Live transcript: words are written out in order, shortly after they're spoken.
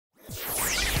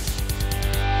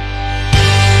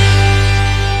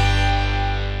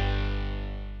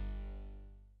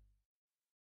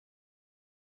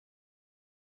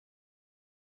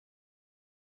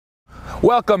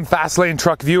Welcome Fastlane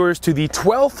Truck viewers to the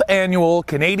 12th annual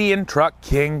Canadian Truck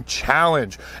King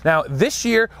Challenge. Now this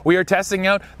year we are testing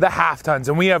out the half tons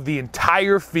and we have the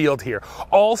entire field here,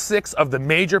 all 6 of the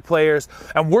major players,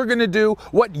 and we're going to do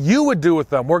what you would do with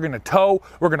them. We're going to tow,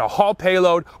 we're going to haul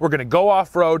payload, we're going to go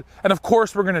off-road, and of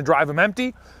course we're going to drive them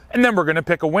empty, and then we're going to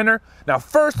pick a winner. Now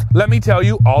first, let me tell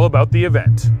you all about the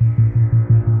event.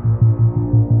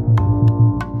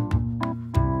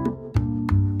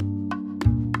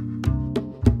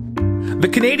 The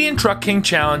Canadian Truck King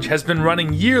Challenge has been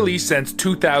running yearly since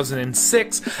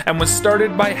 2006 and was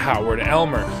started by Howard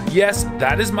Elmer. Yes,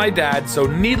 that is my dad, so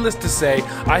needless to say,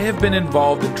 I have been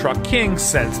involved in Truck King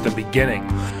since the beginning.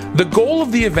 The goal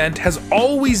of the event has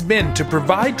always been to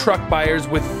provide truck buyers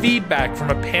with feedback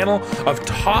from a panel of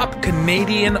top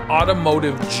Canadian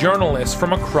automotive journalists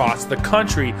from across the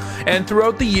country, and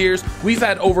throughout the years, we've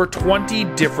had over 20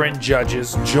 different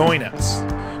judges join us.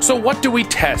 So what do we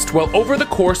test? Well, over the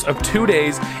course of 2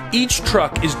 days, each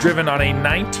truck is driven on a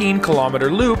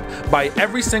 19-kilometer loop by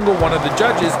every single one of the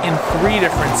judges in 3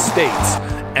 different states: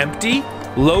 empty,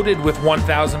 loaded with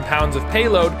 1,000 pounds of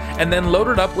payload, and then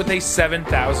loaded up with a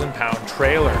 7,000-pound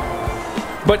trailer.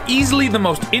 But easily the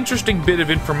most interesting bit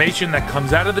of information that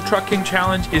comes out of the Truck King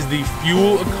Challenge is the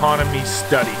fuel economy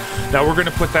study. Now we're going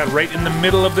to put that right in the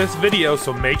middle of this video,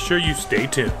 so make sure you stay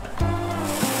tuned.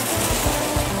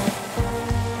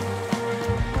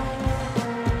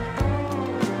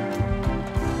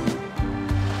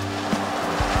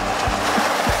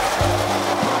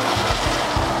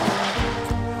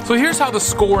 So here's how the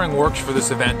scoring works for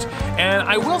this event, and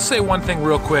I will say one thing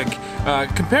real quick.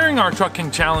 Comparing our Truck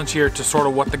King Challenge here to sort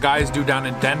of what the guys do down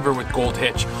in Denver with Gold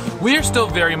Hitch, we are still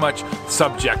very much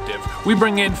subjective. We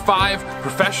bring in 5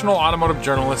 professional automotive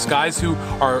journalists, guys who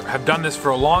have done this for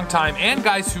a long time, and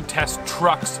guys who test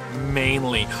trucks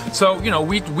mainly. So, you know,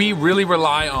 we really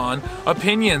rely on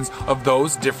opinions of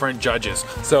those different judges.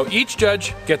 So each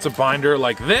judge gets a binder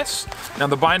like this. Now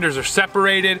the binders are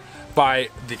separated by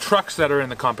the trucks that are in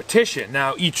the competition.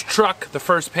 Now each truck, the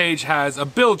first page, has a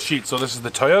build sheet. So this is the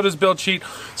Toyota's build sheet.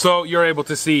 So you're able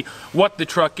to see what the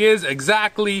truck is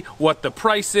exactly, what the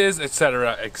price is,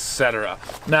 etc., etc.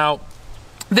 Now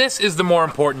this is the more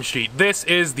important sheet. This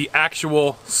is the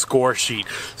actual score sheet.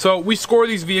 So we score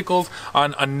these vehicles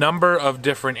on a number of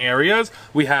different areas.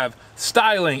 We have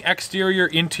styling, exterior,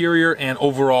 interior, and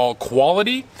overall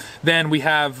quality. Then we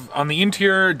have on the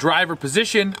interior, driver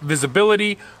position,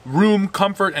 visibility, room,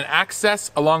 comfort, and access,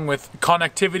 along with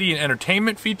connectivity and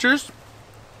entertainment features.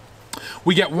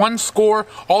 We get 1 score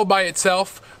all by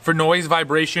itself for noise,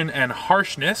 vibration, and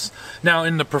harshness. Now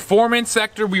in the performance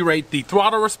sector, we rate the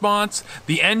throttle response,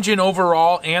 the engine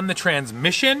overall, and the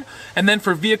transmission. And then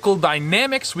for vehicle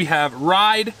dynamics, we have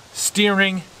ride,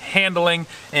 steering, handling,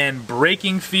 and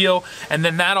braking feel, and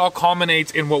then that all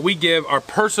culminates in what we give our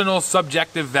personal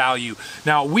subjective value.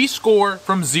 Now we score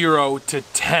from 0 to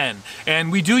 10,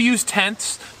 and we do use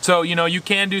tenths, so you know you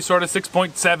can do sort of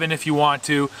 6.7 if you want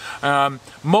to.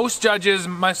 Most judges,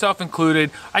 myself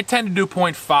included, I tend to do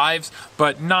 0.5s,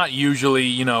 but not usually,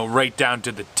 you know, right down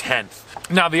to the 10th.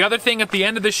 Now the other thing at the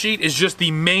end of the sheet is just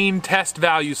the main test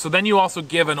value. So then you also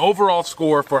give an overall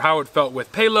score for how it felt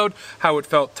with payload, how it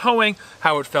felt towing,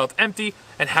 how it felt empty,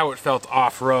 and how it felt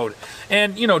off-road.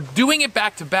 And you know, doing it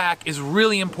back to back is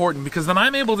really important, because then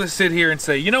I'm able to sit here and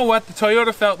say, you know what, the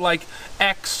Toyota felt like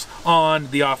X on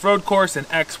the off-road course and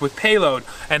X with payload,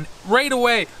 and right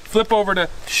away flip over to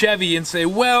Chevy and say,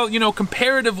 well, you know,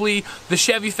 comparatively the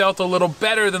Chevy felt a little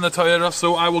better than the Toyota,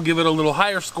 so I will give it a little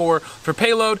higher score for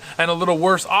payload and a little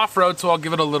worse off-road, so I'll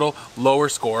give it a little lower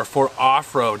score for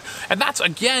off-road. And that's,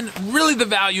 again, really the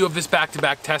value of this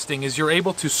back-to-back testing, is you're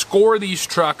able to score these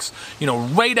trucks, you know,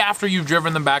 right after you've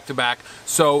driven them back-to-back,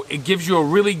 so it gives you a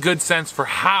really good sense for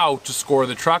how to score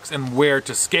the trucks and where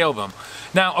to scale them.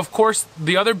 Now, of course,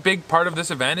 the other big part of this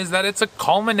event is that it's a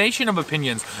culmination of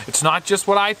opinions. It's not just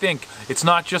what I think. It's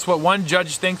not just what one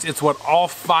judge thinks. It's what all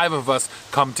 5 of us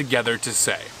come together to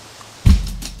say.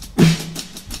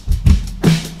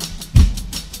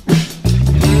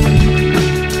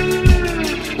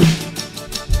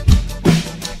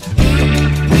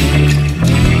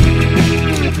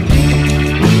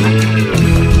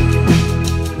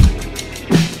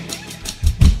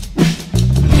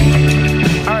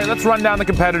 Let's run down the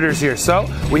competitors here. So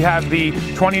we have the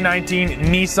 2019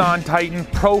 Nissan Titan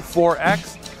Pro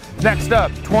 4X. Next up,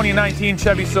 2019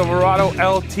 Chevy Silverado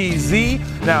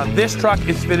LTZ. Now this truck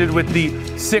is fitted with the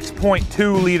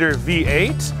 6.2 liter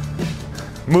V8.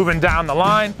 Moving down the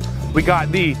line, we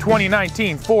got the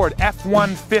 2019 Ford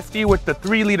F-150 with the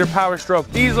 3-liter Power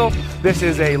Stroke diesel. This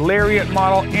is a Lariat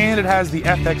model and it has the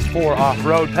FX4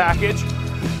 off-road package.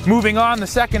 Moving on, the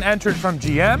second entrant from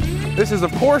GM. This is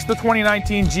of course the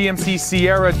 2019 GMC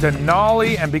Sierra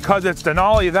Denali, and because it's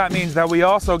Denali, that means that we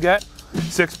also get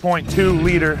 6.2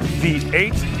 liter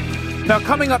V8. Now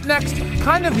coming up next,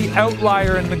 kind of the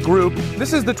outlier in the group,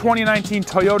 this is the 2019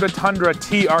 Toyota Tundra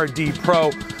TRD Pro.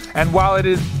 And while it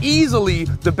is easily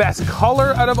the best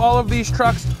color out of all of these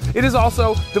trucks, it is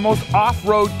also the most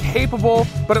off-road capable,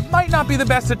 but it might not be the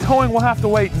best at towing. We'll have to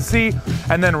wait and see.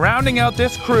 And then rounding out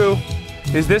this crew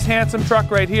is this handsome truck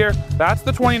right here. That's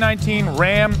the 2019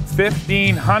 Ram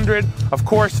 1500, of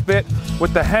course fit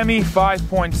with the Hemi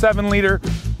 5.7 liter.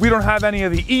 We don't have any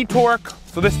of the e-torque,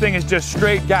 so this thing is just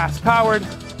straight gas powered.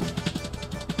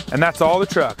 And that's all the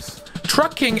trucks.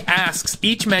 Truck King asks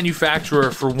each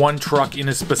manufacturer for one truck in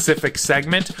a specific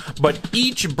segment, but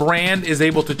each brand is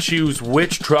able to choose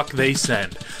which truck they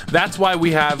send. That's why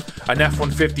we have an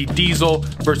F-150 diesel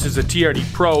versus a TRD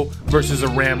Pro versus a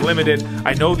Ram Limited.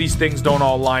 I know these things don't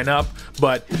all line up,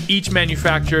 but each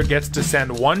manufacturer gets to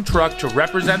send one truck to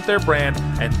represent their brand,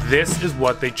 and this is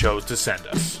what they chose to send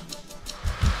us.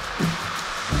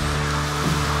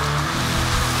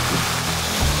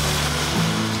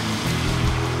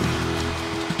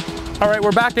 All right,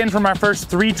 we're back in from our first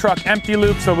 3-truck empty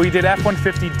loop. So we did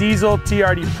F-150 diesel,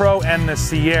 TRD Pro, and the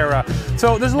Sierra.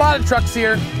 So there's a lot of trucks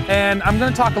here, and I'm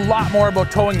gonna talk a lot more about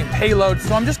towing and payload.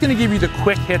 So I'm just gonna give you the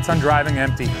quick hits on driving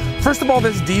empty. First of all,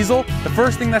 this diesel, the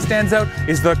first thing that stands out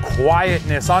is the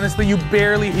quietness. Honestly, you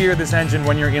barely hear this engine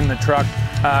when you're in the truck.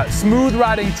 Smooth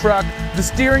riding truck. The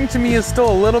steering to me is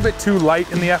still a little bit too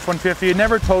light in the F-150. I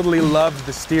never totally loved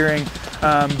the steering,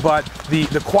 but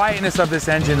the quietness of this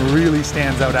engine really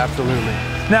stands out absolutely.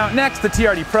 Now next, the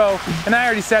TRD Pro, and I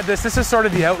already said this is sort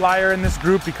of the outlier in this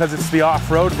group because it's the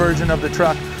off-road version of the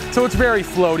truck. So it's very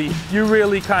floaty. You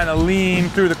really kind of lean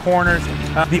through the corners.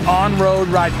 The on-road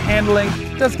ride handling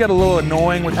does get a little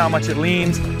annoying with how much it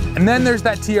leans. And then there's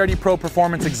that TRD Pro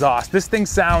Performance exhaust. This thing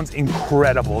sounds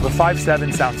incredible. The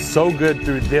 5.7 sounds so good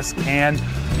through this can.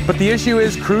 But the issue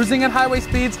is cruising at highway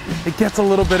speeds, it gets a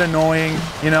little bit annoying.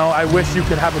 You know, I wish you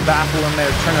could have a baffle in there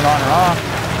to turn it on or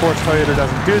off. Of course, Toyota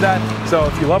doesn't do that. So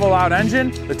if you love a loud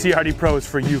engine, the TRD Pro is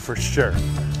for you for sure.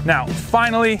 Now,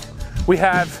 finally, we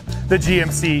have the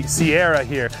GMC Sierra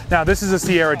here. Now this is a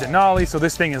Sierra Denali, so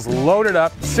this thing is loaded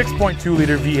up, 6.2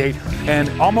 liter V8, and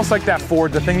almost like that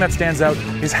Ford, the thing that stands out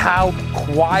is how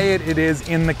quiet it is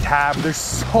in the cab. There's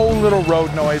so little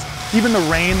road noise. Even the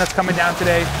rain that's coming down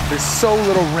today, there's so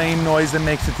little rain noise that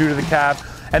makes it through to the cab.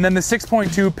 And then the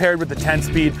 6.2 paired with the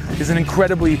 10-speed is an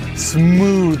incredibly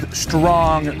smooth,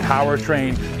 strong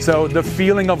powertrain. So the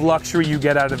feeling of luxury you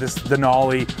get out of this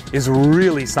Denali is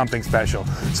really something special.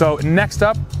 So next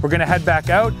up, we're gonna head back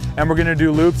out and we're gonna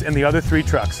do loops in the other 3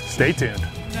 trucks. Stay tuned.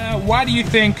 Why do you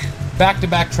think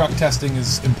back-to-back truck testing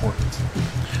is important?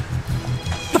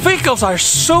 The vehicles are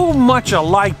so much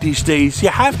alike these days, you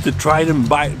have to try them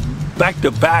back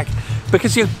to back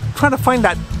because you're trying to find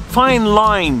that fine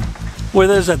line where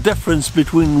there's a difference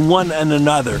between one and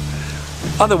another.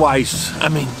 Otherwise, I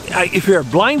mean, if you're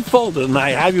blindfolded and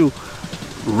I have you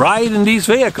ride in these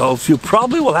vehicles, you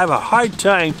probably will have a hard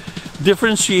time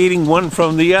differentiating one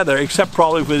from the other, except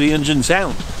probably for the engine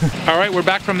sound. All right, we're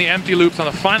back from the empty loops on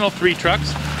the final 3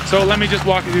 trucks. So let me just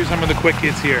walk you through some of the quick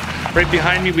hits here. Right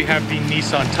behind me, we have the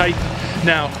Nissan Titan.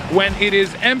 Now, when it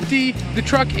is empty, the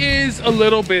truck is a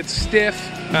little bit stiff.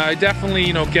 It definitely,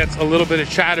 you know, gets a little bit of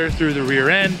chatter through the rear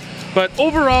end. But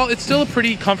overall, it's still a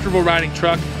pretty comfortable riding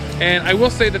truck. And I will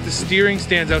say that the steering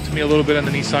stands out to me a little bit on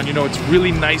the Nissan. You know, it's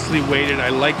really nicely weighted. I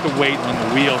like the weight on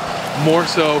the wheel more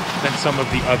so than some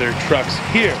of the other trucks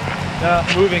here. Now,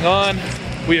 moving on,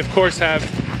 we of course have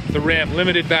the Ram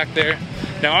Limited back there.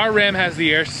 Now our Ram has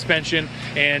the air suspension,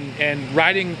 and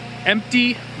riding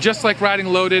empty, just like riding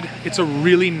loaded, it's a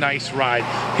really nice ride.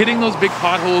 Hitting those big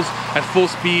potholes at full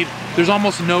speed, there's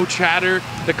almost no chatter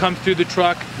that comes through the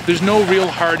truck. There's no real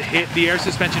hard hit. The air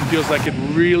suspension feels like it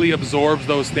really absorbs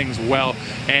those things well,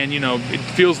 and you know, it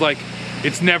feels like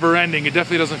it's never ending. It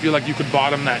definitely doesn't feel like you could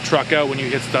bottom that truck out when you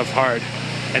hit stuff hard.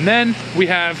 And then we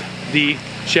have the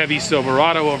Chevy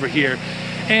Silverado over here.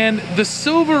 And the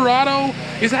Silverado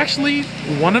is actually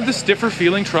one of the stiffer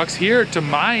feeling trucks here, to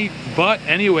my butt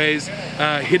anyways.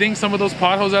 Hitting some of those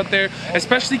potholes out there,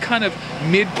 especially kind of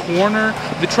mid-corner,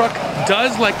 the truck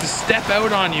does like to step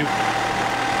out on you.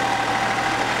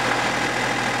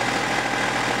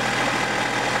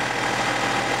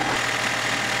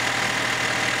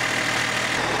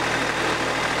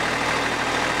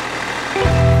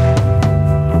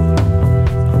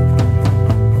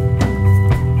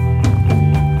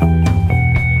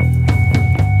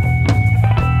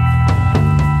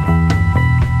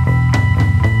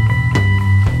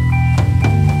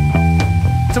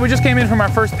 just came in from our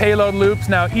first payload loops.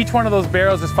 Now each one of those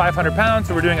barrels is 500 pounds,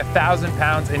 so we're doing 1,000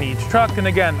 pounds in each truck. And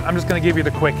again, I'm just gonna give you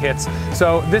the quick hits.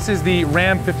 So this is the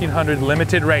Ram 1500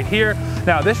 Limited right here.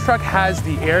 Now this truck has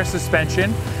the air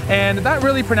suspension, and that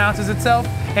really pronounces itself.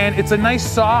 And it's a nice,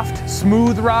 soft,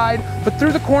 smooth ride, but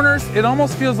through the corners, it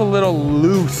almost feels a little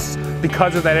loose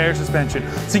because of that air suspension.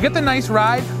 So you get the nice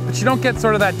ride, but you don't get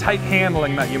sort of that tight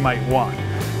handling that you might want.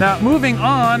 Now, moving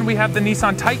on, we have the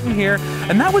Nissan Titan here,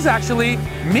 and that was actually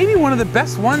maybe one of the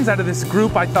best ones out of this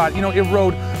group, I thought. You know, it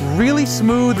rode really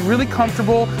smooth, really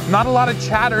comfortable, not a lot of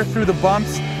chatter through the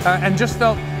bumps, and just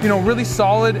felt, you know, really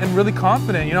solid and really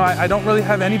confident. You know, I don't really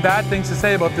have any bad things to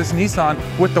say about this Nissan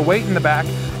with the weight in the back.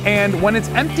 And when it's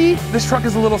empty, this truck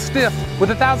is a little stiff. With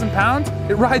 1,000 pounds,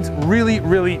 it rides really,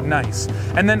 really nice.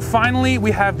 And then finally,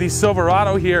 we have the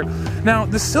Silverado here. Now,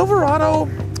 the Silverado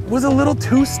was a little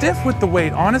too stiff with the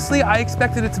weight. Honestly, I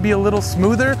expected it to be a little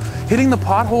smoother, hitting the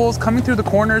potholes, coming through the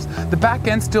corners. The back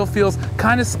end still feels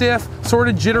kind of stiff, sort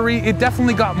of jittery. It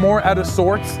definitely got more out of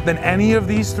sorts than any of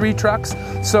these three trucks.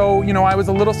 So, you know, I was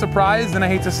a little surprised, and I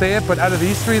hate to say it, but out of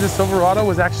these three, the Silverado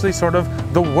was actually sort of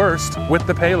the worst with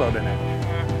the payload in it.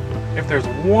 If there's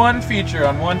one feature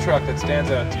on one truck that stands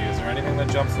out to you, is there anything that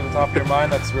jumps to the top of your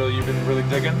mind that's really you've been really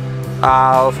digging?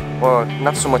 Well,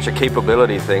 not so much a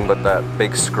capability thing, but that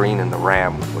big screen in the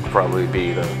Ram would probably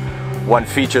be the one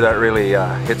feature that really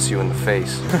hits you in the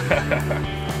face.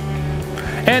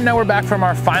 And now we're back from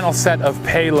our final set of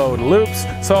payload loops.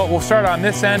 So we'll start on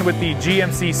this end with the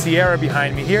GMC Sierra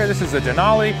behind me here. This is a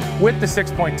Denali with the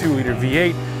 6.2 liter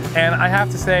V8. And I have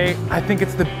to say, I think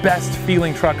it's the best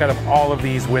feeling truck out of all of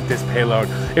these with this payload.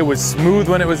 It was smooth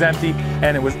when it was empty,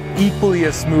 and it was equally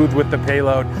as smooth with the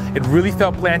payload. It really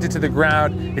felt planted to the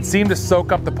ground. It seemed to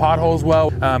soak up the potholes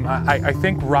well. I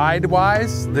think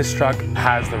ride-wise, this truck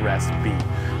has the rest beat.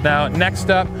 Now, next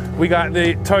up, we got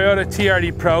the Toyota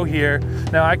TRD Pro here.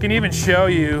 Now, I can even show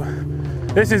you,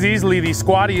 this is easily the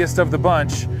squattiest of the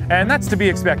bunch, and that's to be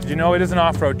expected. You know, it is an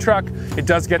off-road truck. It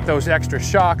does get those extra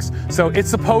shocks, so it's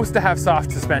supposed to have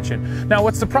soft suspension. Now,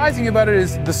 what's surprising about it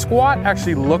is the squat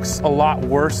actually looks a lot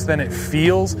worse than it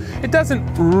feels. It doesn't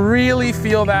really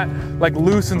feel that like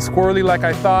loose and squirrely like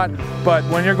I thought, but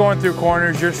when you're going through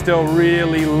corners, you're still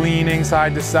really leaning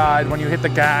side to side. When you hit the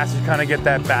gas, you kind of get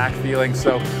that back feeling.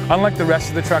 So unlike the rest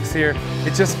of the trucks here,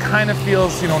 it just kind of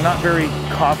feels, you know, not very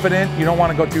confident. You don't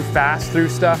want to go too fast through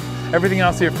stuff. Everything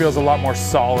else here feels a lot more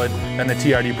solid than the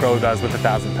TRD Pro does with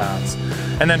 1,000 pounds.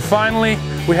 And then finally,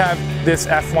 we have this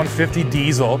F-150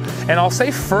 diesel. And I'll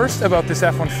say first about this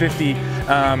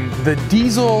F-150, the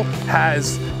diesel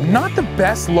has not the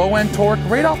best low-end torque.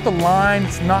 Right off the line,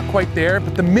 it's not quite there,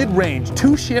 but the mid-range,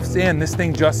 2 shifts in, this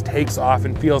thing just takes off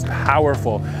and feels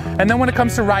powerful. And then when it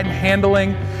comes to ride and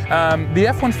handling, the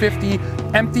F-150,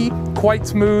 empty, quite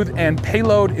smooth, and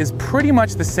payload is pretty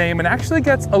much the same and actually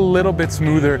gets a little bit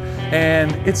smoother,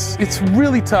 and it's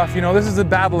really tough. You know, this is a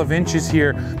battle of inches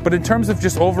here, but in terms of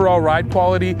just overall ride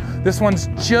quality, this one's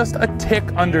just a tick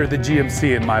under the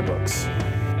GMC in my books.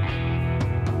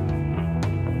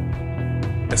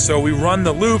 So we run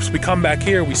the loops, we come back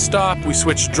here, we stop, we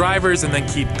switch drivers, and then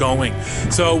keep going.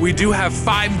 So we do have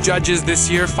 5 judges this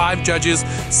year, 5 judges,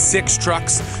 6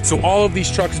 trucks. So all of these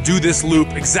trucks do this loop,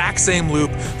 exact same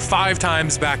loop, 5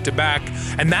 times back to back.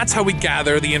 And that's how we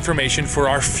gather the information for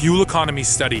our fuel economy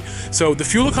study. So the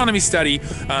fuel economy study,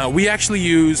 we actually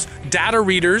use data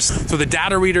readers. So the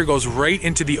data reader goes right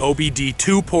into the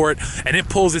OBD2 port, and it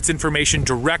pulls its information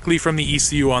directly from the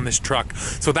ECU on this truck.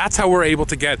 So that's how we're able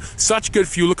to get such good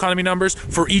fuel economy numbers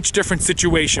for each different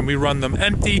situation. We run them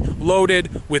empty,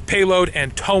 loaded, with payload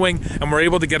and towing, and we're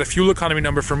able to get a fuel economy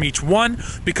number from each one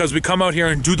because we come out here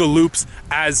and do the loops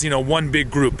as, you know, one big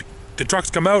group. The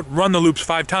trucks come out, run the loops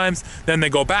 5 times, then they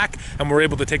go back, and we're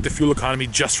able to take the fuel economy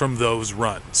just from those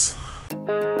runs.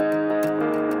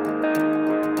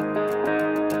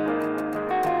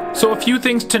 So a few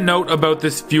things to note about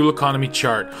this fuel economy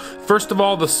chart. First of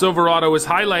all, the Silverado is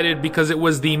highlighted because it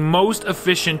was the most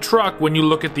efficient truck when you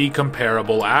look at the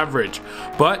comparable average.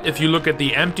 But if you look at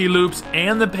the empty loops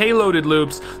and the payloaded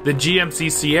loops, the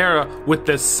GMC Sierra with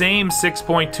the same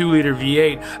 6.2 liter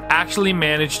V8 actually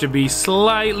managed to be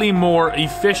slightly more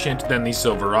efficient than the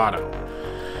Silverado.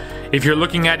 If you're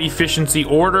looking at efficiency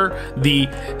order, the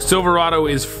Silverado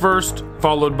is first,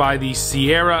 followed by the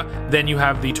Sierra, then you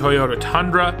have the Toyota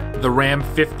Tundra, the Ram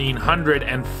 1500,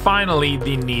 and finally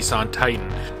the Nissan Titan.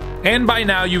 And by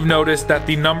now you've noticed that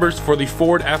the numbers for the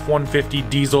Ford F-150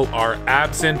 diesel are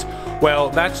absent. Well,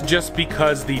 that's just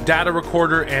because the data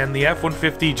recorder and the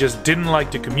F-150 just didn't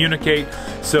like to communicate,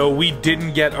 so we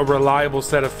didn't get a reliable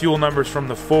set of fuel numbers from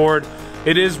the Ford.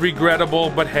 It is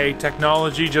regrettable, but hey,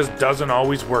 technology just doesn't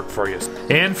always work for you.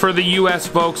 And for the US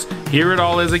folks, here it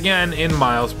all is again in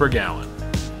miles per gallon.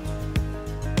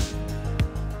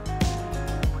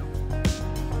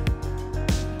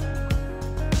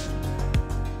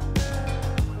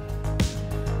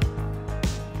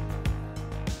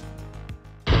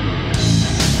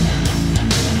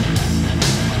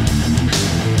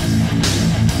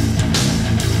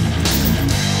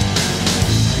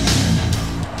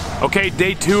 Okay,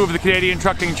 day 2 of the Canadian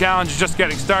Trucking Challenge is just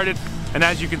getting started, and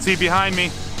as you can see behind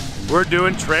me, we're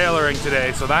doing trailering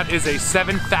today. So that is a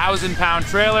 7,000 pound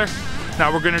trailer.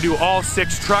 Now we're gonna do all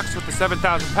 6 trucks with the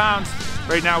 7,000 pounds.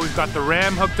 Right now we've got the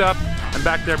Ram hooked up, and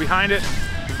back there behind it,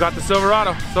 we've got the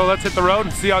Silverado. So let's hit the road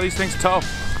and see how these things tow.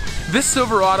 This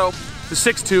Silverado, the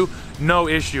 6.2, no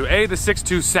issue. The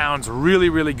 6.2 sounds really,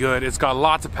 really good. It's got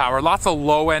lots of power, lots of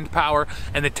low-end power,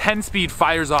 and the 10-speed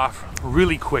fires off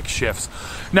really quick shifts.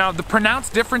 Now, the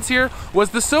pronounced difference here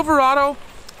was the Silverado,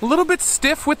 a little bit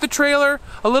stiff with the trailer,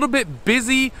 a little bit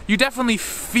busy. You definitely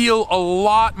feel a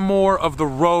lot more of the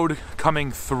road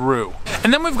coming through.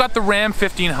 And then we've got the Ram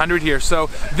 1500 here. So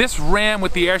this Ram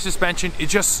with the air suspension is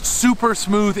just super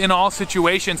smooth in all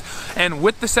situations. And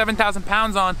with the 7,000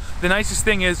 pounds on, the nicest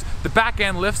thing is the back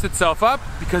end lifts itself up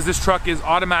because this truck is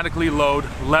automatically load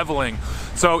leveling.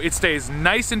 So it stays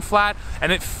nice and flat,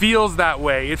 and it feels that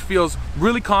way. It feels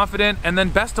really confident, and then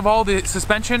best of all, the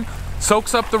suspension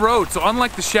soaks up the road. So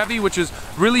unlike the Chevy, which is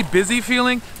really busy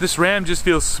feeling, this Ram just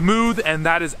feels smooth, and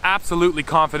that is absolutely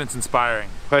confidence inspiring.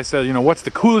 If I said, you know, what's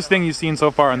the coolest thing you've seen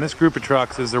so far on this group of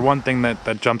trucks, is there one thing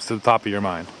that jumps to the top of your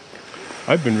mind?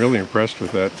 I've been really impressed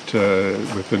with that,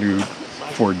 with the new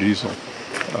Ford diesel.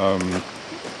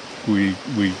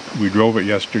 We drove it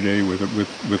yesterday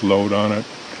with load on it,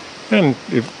 and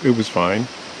it was fine.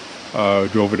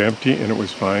 Drove it empty and it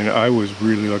was fine. I was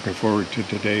really looking forward to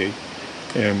today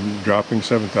and dropping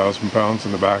 7,000 pounds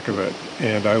in the back of it,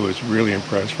 and I was really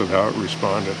impressed with how it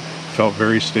responded. Felt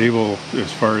very stable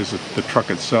as far as the truck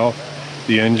itself.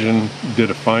 The engine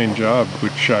did a fine job,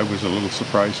 which I was a little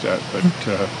surprised at, but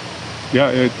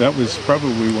yeah, that was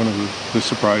probably one of the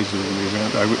surprises of the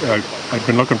event. I've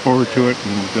been looking forward to it,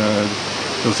 and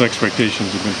those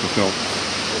expectations have been fulfilled.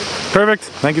 Perfect.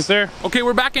 Thank you, sir. Okay,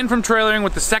 we're back in from trailering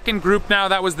with the second group now.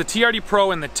 That was the TRD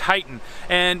Pro and the Titan.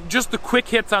 And just the quick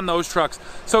hits on those trucks.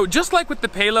 So just like with the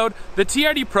payload, the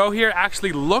TRD Pro here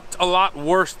actually looked a lot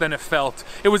worse than it felt.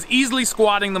 It was easily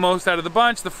squatting the most out of the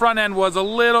bunch. The front end was a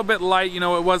little bit light, you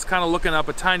know, it was kind of looking up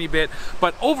a tiny bit.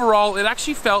 But overall, it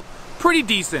actually felt pretty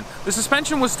decent. The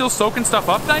suspension was still soaking stuff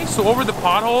up nice, so over the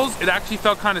potholes, it actually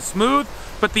felt kind of smooth.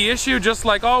 But the issue, just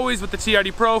like always with the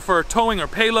TRD Pro for towing or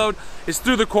payload, is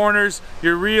through the corners,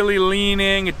 you're really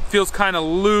leaning, it feels kind of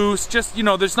loose, just, you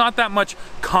know, there's not that much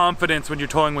confidence when you're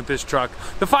towing with this truck.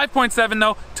 The 5.7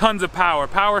 though, tons of power.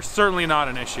 Power, certainly not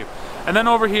an issue. And then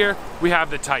over here, we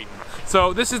have the Titan.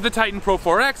 So this is the Titan Pro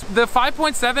 4X. The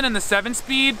 5.7 and the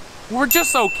 7-speed were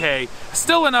just okay.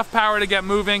 Still enough power to get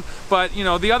moving, but you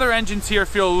know, the other engines here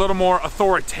feel a little more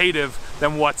authoritative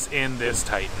than what's in this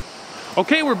Titan.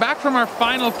 Okay, we're back from our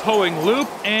final towing loop,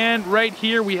 and right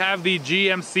here we have the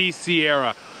GMC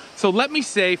Sierra. So let me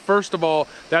say, first of all,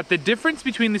 that the difference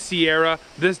between the Sierra,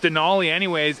 this Denali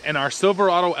anyways, and our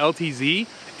Silverado LTZ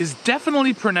is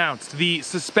definitely pronounced. The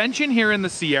suspension here in the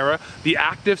Sierra, the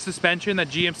active suspension that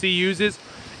GMC uses,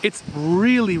 it's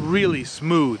really, really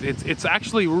smooth. It's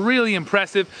actually really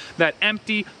impressive that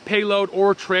empty, payload,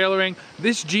 or trailering,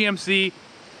 this GMC,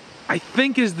 I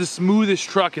think, is the smoothest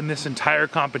truck in this entire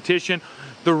competition.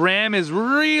 The Ram is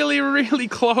really, really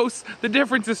close. The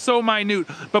difference is so minute,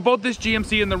 but both this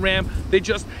GMC and the Ram, they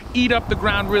just eat up the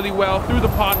ground really well. Through the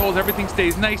potholes, everything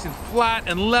stays nice and flat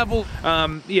and level.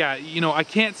 Yeah, you know, I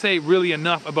can't say really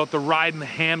enough about the ride and the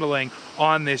handling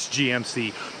on this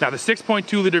GMC. Now the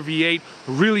 6.2 liter V8,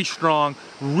 really strong,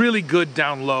 really good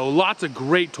down low, lots of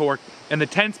great torque, and the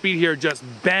 10-speed here just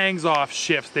bangs off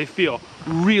shifts. They feel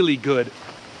really good.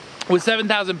 With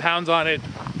 7,000 pounds on it,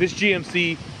 this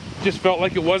GMC just felt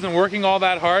like it wasn't working all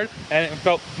that hard, and it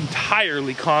felt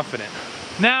entirely confident.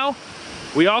 Now,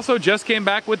 we also just came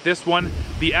back with this one,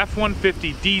 the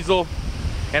F-150 diesel,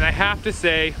 and I have to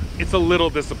say, it's a little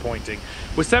disappointing.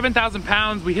 With 7,000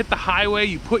 pounds, we hit the highway,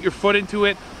 you put your foot into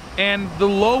it, and the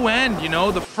low end, you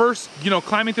know, the first, you know,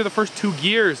 climbing through the first 2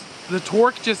 gears, the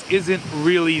torque just isn't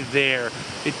really there.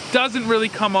 It doesn't really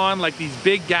come on like these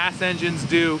big gas engines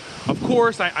do. Of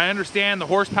course, I understand the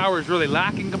horsepower is really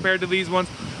lacking compared to these ones,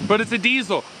 but it's a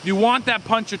diesel. You want that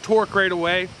punch of torque right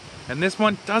away, and this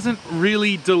one doesn't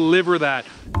really deliver that.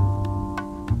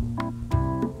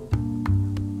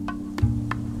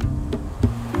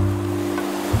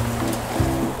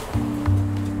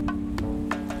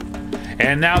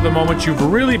 And now the moment you've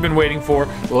really been waiting for,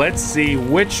 let's see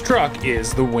which truck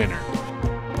is the winner.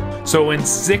 So in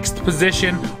 6th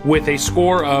position with a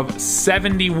score of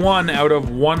 71 out of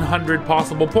 100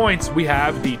 possible points, we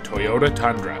have the Toyota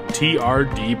Tundra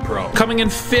TRD Pro. Coming in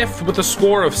 5th with a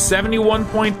score of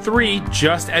 71.3,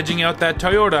 just edging out that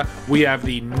Toyota, we have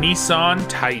the Nissan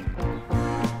Titan.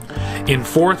 In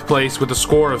 4th place with a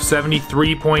score of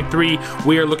 73.3,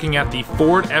 we are looking at the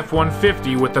Ford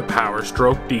F-150 with the Power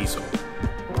Stroke Diesel.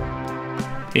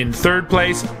 In 3rd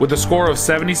place, with a score of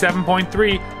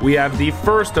 77.3, we have the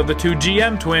first of the two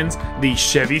GM twins, the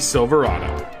Chevy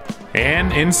Silverado.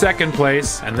 And in 2nd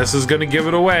place, and this is going to give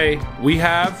it away, we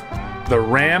have the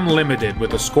Ram Limited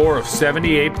with a score of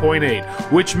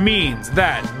 78.8, which means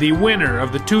that the winner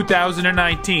of the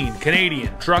 2019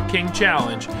 Canadian Truck King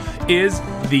Challenge is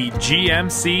the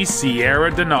GMC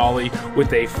Sierra Denali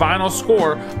with a final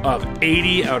score of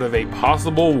 80 out of a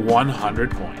possible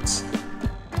 100 points.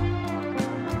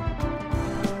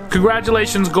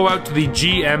 Congratulations go out to the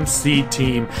GMC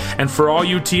team, and for all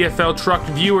you TFL truck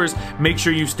viewers, make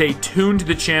sure you stay tuned to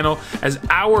the channel as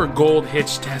our gold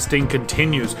hitch testing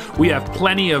continues. We have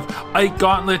plenty of Ike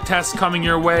Gauntlet tests coming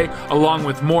your way, along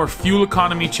with more fuel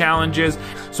economy challenges,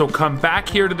 so come back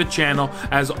here to the channel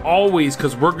as always,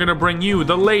 because we're going to bring you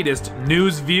the latest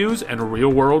news, views, and real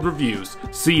world reviews.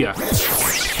 See ya.